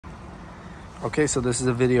Okay, so this is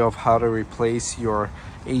a video of how to replace your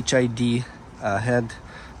HID head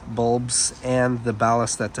bulbs and the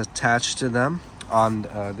ballast that's attached to them on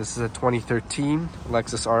this is a 2013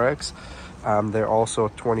 Lexus RX. They're also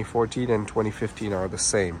 2014 and 2015 are the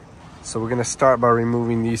same. So we're going to start by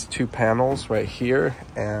removing these two panels right here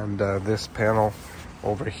and this panel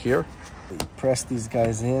over here. You press these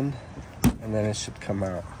guys in and then it should come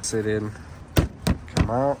out. Sit in,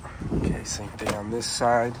 come out. Okay, same thing on this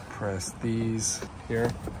side. Press these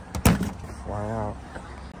here, fly out.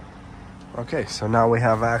 Okay, so now we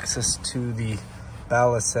have access to the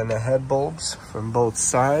ballast and the head bulbs from both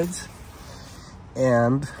sides.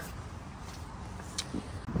 And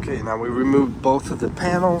okay, now we removed both of the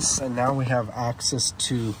panels and now we have access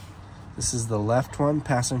to, this is the left one,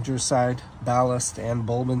 passenger side, ballast and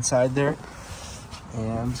bulb inside there.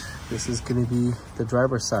 And this is going to be the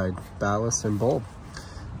driver's side, ballast and bulb.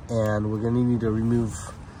 And we're going to need to remove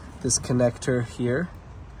this connector here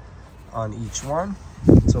on each one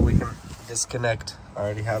so we can disconnect. I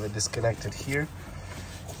already have it disconnected here.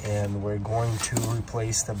 And we're going to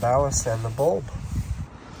replace the ballast and the bulb.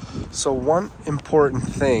 So one important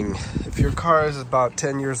thing, if your car is about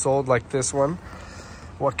 10 years old like this one,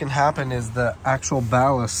 what can happen is the actual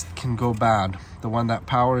ballast can go bad, the one that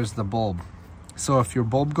powers the bulb. So if your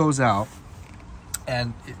bulb goes out,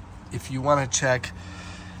 and if you want to check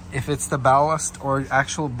if it's the ballast or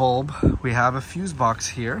actual bulb, we have a fuse box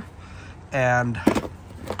here. And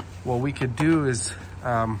what we could do is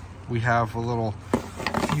we have a little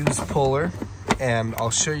fuse puller, and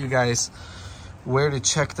I'll show you guys where to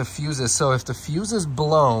check the fuses. So if the fuse is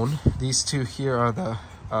blown, these two here are the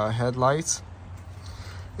headlights.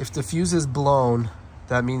 If the fuse is blown,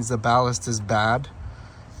 that means the ballast is bad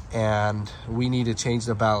and we need to change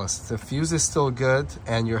the ballast. The fuse is still good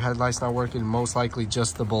and your headlight's not working, most likely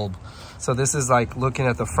just the bulb. So this is like looking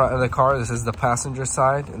at the front of the car. This is the passenger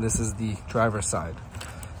side and this is the driver's side.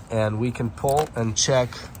 And we can pull and check.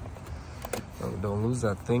 Oh, don't lose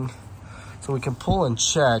that thing. So we can pull and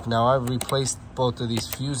check. Now I've replaced both of these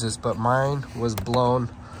fuses, but mine was blown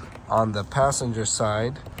on the passenger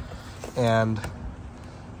side. And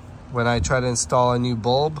when I tried to install a new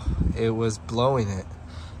bulb, it was blowing it.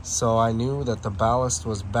 So I knew that the ballast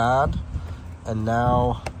was bad. And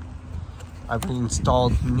now I've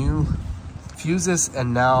installed new fuses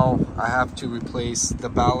and now I have to replace the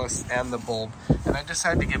ballast and the bulb. And I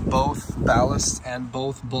decided to get both ballast and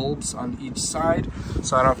both bulbs on each side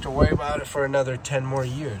so I don't have to worry about it for another 10 more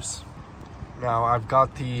years. Now I've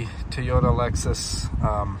got the Toyota Lexus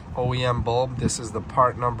OEM bulb. This is the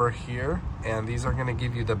part number here, and these are going to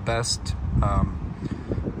give you the best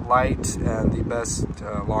light and the best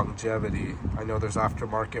longevity. I know there's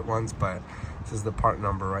aftermarket ones, but this is the part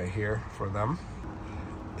number right here for them.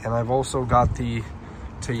 And I've also got the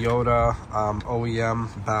Toyota OEM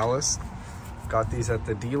ballast. Got these at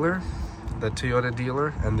the dealer, the Toyota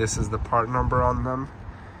dealer, and this is the part number on them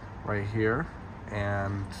right here.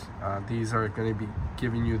 And these are going to be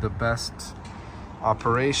giving you the best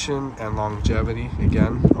operation and longevity.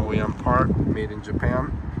 Again, OEM part, made in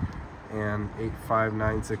Japan, and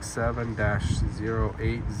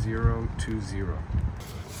 85967-08020.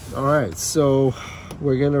 All right, so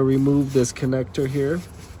we're going to remove this connector here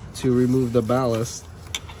to remove the ballast.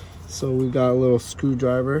 So we got a little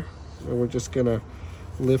screwdriver and we're just gonna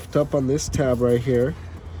lift up on this tab right here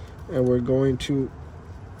and we're going to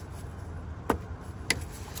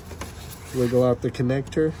wiggle out the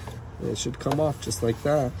connector and it should come off just like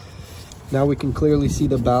that. Now we can clearly see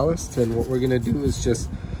the ballast, and what we're gonna do is just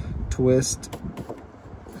twist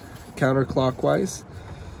counterclockwise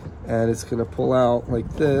and it's gonna pull out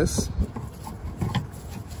like this.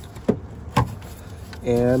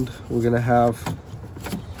 And we're gonna have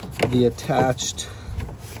the attached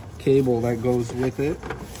cable that goes with it,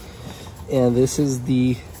 and this is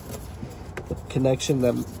the connection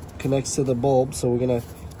that connects to the bulb. So we're gonna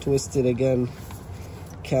twist it again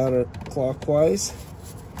counterclockwise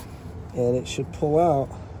and it should pull out.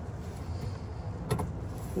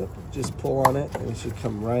 Yep, just pull on it and it should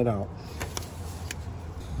come right out.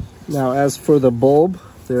 Now as for the bulb,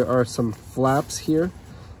 there are some flaps here.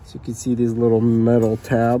 So you can see these little metal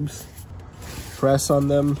tabs. Press on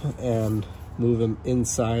them and move them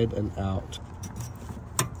inside and out.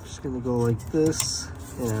 Just gonna go like this,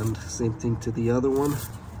 and same thing to the other one.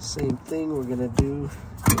 Same thing we're gonna do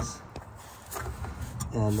this.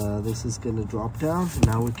 And this is gonna drop down, and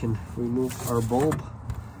now we can remove our bulb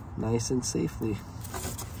nice and safely.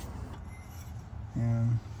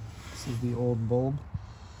 And this is the old bulb.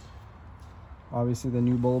 Obviously the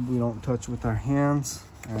new bulb we don't touch with our hands,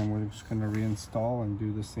 and we're just going to reinstall and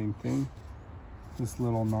do the same thing. This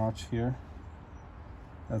little notch here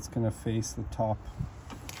That's gonna face the top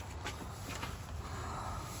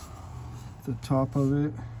of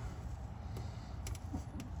it.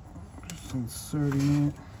 Just inserting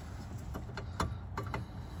it.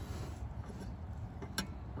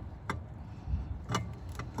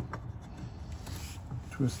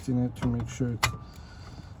 Twisting it to make sure it's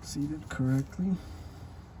seated correctly.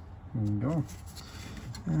 There we go.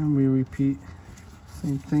 And we repeat,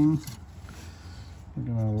 same thing. We're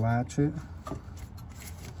gonna latch it.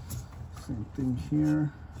 Same thing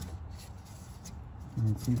here.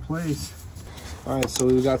 And it's in place. All right, so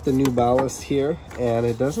we've got the new ballast here, and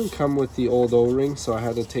it doesn't come with the old O-ring, so I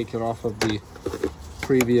had to take it off of the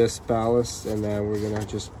previous ballast, and then we're gonna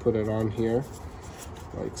just put it on here,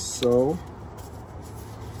 like so.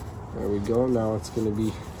 There we go. Now it's gonna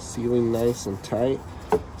be sealing nice and tight.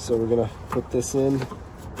 So we're gonna put this in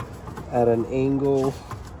at an angle,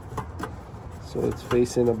 so it's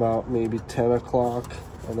facing about maybe 10 o'clock,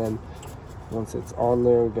 and then once it's on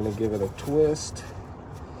there, we're gonna give it a twist.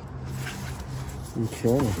 Okay.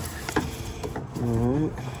 All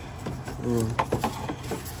right. And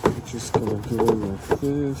we're just gonna go in like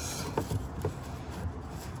this.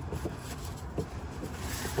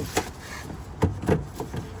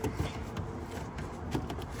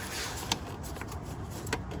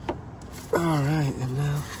 All right, and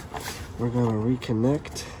now we're gonna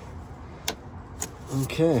reconnect.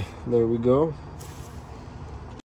 Okay, there we go.